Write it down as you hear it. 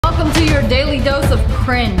dose of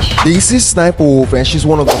cringe. This is Sniper Wolf, and she's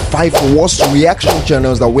one of the 5 worst reaction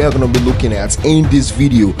channels that we are going to be looking at in this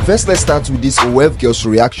video. First, let's start with this web girl's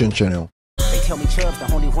reaction channel. They tell me Chubb's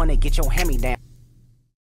the only one that get your hand-me-down.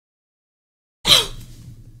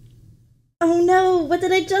 Oh no, what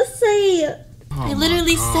did I just say? I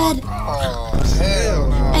literally said,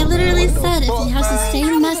 I literally said, if he has the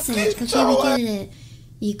same message, Coach A, we get it.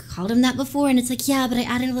 You called him that before, and it's like, yeah, but I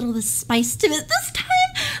added a little bit of spice to it this time.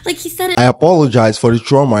 Like he said it. I apologize for the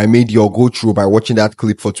trauma I made you all go through by watching that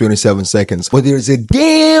clip for 27 seconds. But there is a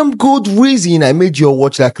damn good reason I made you all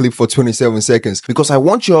watch that clip for 27 seconds. Because I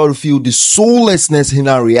want you all to feel the soullessness in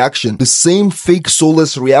our reaction. The same fake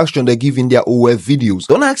soulless reaction they give in their OF videos.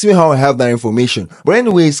 Don't ask me how I have that information. But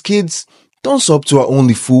anyways, kids, don't sub to our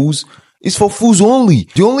only fools. It's for fools only.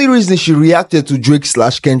 The only reason she reacted to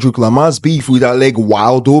Drake/Kendrick Lamar's beef with her leg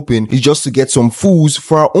wide open is just to get some fools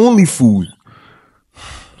for our only fool.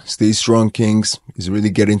 Stay strong, kings. It's really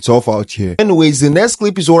getting tough out here. Anyways, the next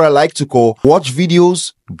clip is what I like to call watch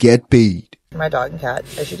videos, get paid. My dog and cat,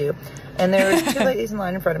 as you do. And there were 2 ladies in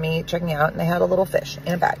line in front of me checking out, and they had a little fish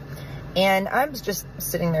in a bag. And I was just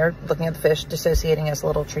sitting there looking at the fish, dissociating as a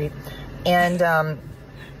little treat. And,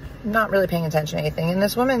 not really paying attention to anything, and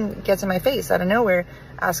this woman gets in my face out of nowhere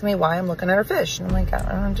asking me why I'm looking at her fish, and I'm like,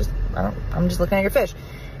 I'm just looking at your fish.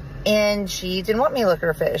 And she didn't want me to look at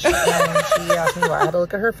her fish, and she asked me why I had to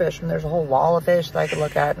look at her fish, and there's a whole wall of fish that I could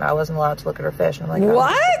look at, and I wasn't allowed to look at her fish. And I'm like,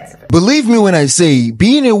 what? Believe me when I say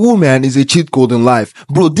being a woman is a cheat code in life.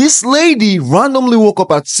 Bro, this lady randomly woke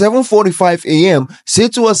up at 7:45 a.m.,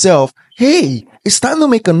 said to herself, hey, it's time to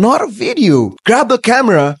make another video. Grab the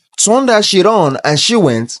camera, turned that shit on, and she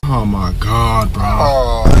went, oh my god, bro.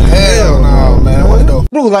 Oh hell no, man. What the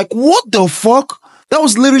bro, like what the fuck? That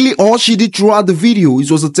was literally all she did throughout the video. It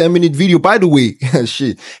was a 10-minute video, by the way.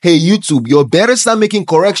 Shit. Hey, YouTube, you better start making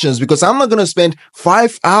corrections, because I'm not gonna spend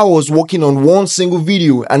 5 hours working on one single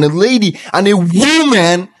video, and a lady and a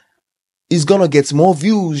woman is gonna get more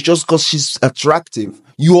views just because she's attractive.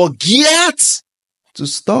 You are get to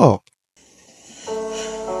stop.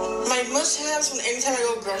 My must-haves when anytime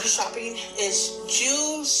I go grocery shopping is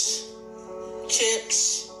juice,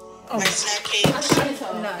 chips, my snack cakes,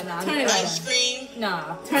 ice cream.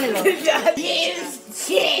 Nah, turn it up. Juice,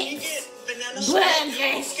 chips, banana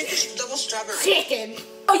burgers, get this double strawberry. chicken.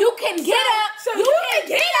 Oh, you can get up. So you can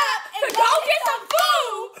get up to go get some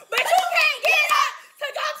food, but you can't get up to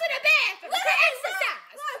go to the bathroom, to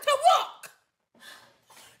exercise, to walk.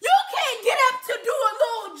 You can't get up to do a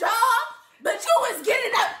little job, but you was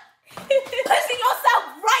getting up. Pushing yourself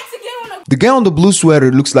right to get on the girl on the blue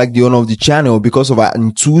sweater looks like the owner of the channel because of her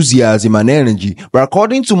enthusiasm and energy, but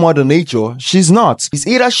according to Mother Nature, she's not. It's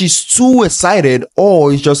either she's too excited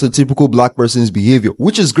or it's just a typical black person's behavior,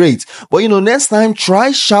 which is great. But you know, next time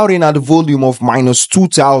try shouting at the volume of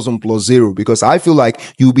 -2000 plus 0, because I feel like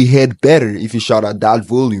you'll be heard better if you shout at that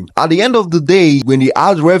volume. At the end of the day, when the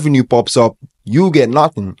ad revenue pops up, you get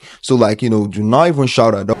nothing. So like, you know, do not even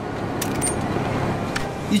shout at all.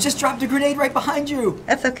 You just dropped a grenade right behind you.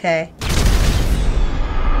 That's okay.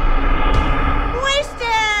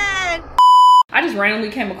 Wasted! I just randomly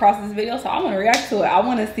came across this video, so I want to react to it. I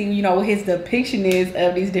want to see, you know, what his depiction is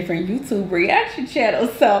of these different YouTube reaction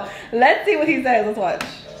channels. So let's see what he says. Let's watch.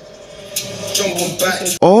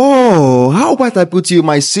 Oh, how about I put you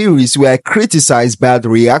my series where I criticize bad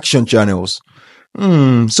reaction channels?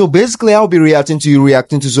 So basically I'll be reacting to you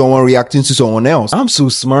reacting to someone else. I'm so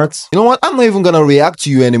smart. You know what? I'm not even gonna react to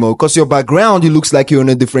you anymore, because your background, it looks like you're in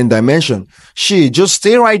a different dimension. Shit, just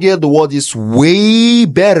stay right there. The world is way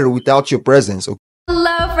better without your presence. Okay?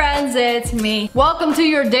 Hello friends, it's me. Welcome to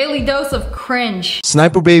your daily dose of cringe.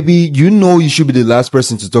 Sniper baby, you know you should be the last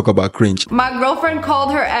person to talk about cringe. My girlfriend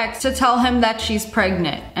called her ex to tell him that she's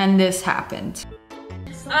pregnant, and this happened.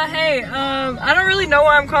 Hey, I don't really know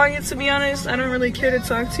why I'm calling you, to be honest. I don't really care to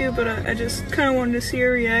talk to you, but I just kind of wanted to see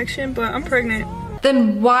your reaction, but I'm pregnant.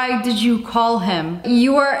 Then why did you call him?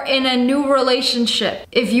 You are in a new relationship.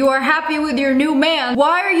 If you are happy with your new man,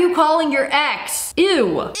 why are you calling your ex?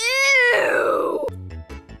 Ew. Ew.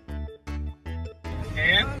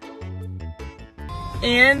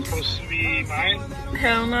 And? supposed to be mine?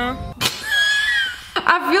 Hell no.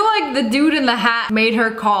 I feel like the dude in the hat made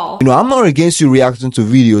her call. You know, I'm not against you reacting to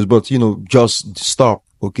videos, but you know, just stop,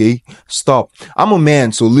 okay? Stop. I'm a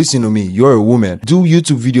man, so listen to me. You're a woman. Do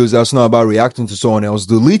YouTube videos that's not about reacting to someone else.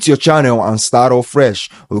 Delete your channel and start off fresh,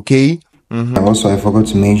 okay? Also, I forgot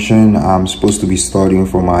to mention, I'm supposed to be studying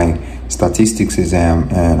for my statistics exam,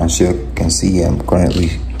 and as you can see, I'm currently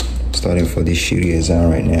studying for this shitty exam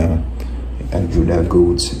right now. I drew that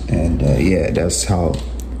goat, and yeah, that's how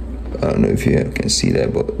I don't know if you can see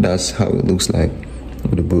that, but that's how it looks like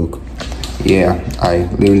with the book. Yeah, I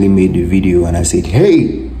literally made the video and I said,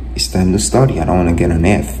 hey, it's time to study. I don't want to get an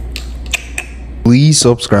F. Please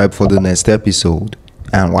subscribe for the next episode.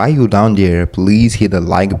 And while you're down there, please hit the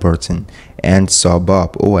like button and sub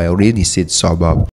up. Oh, I already said sub up.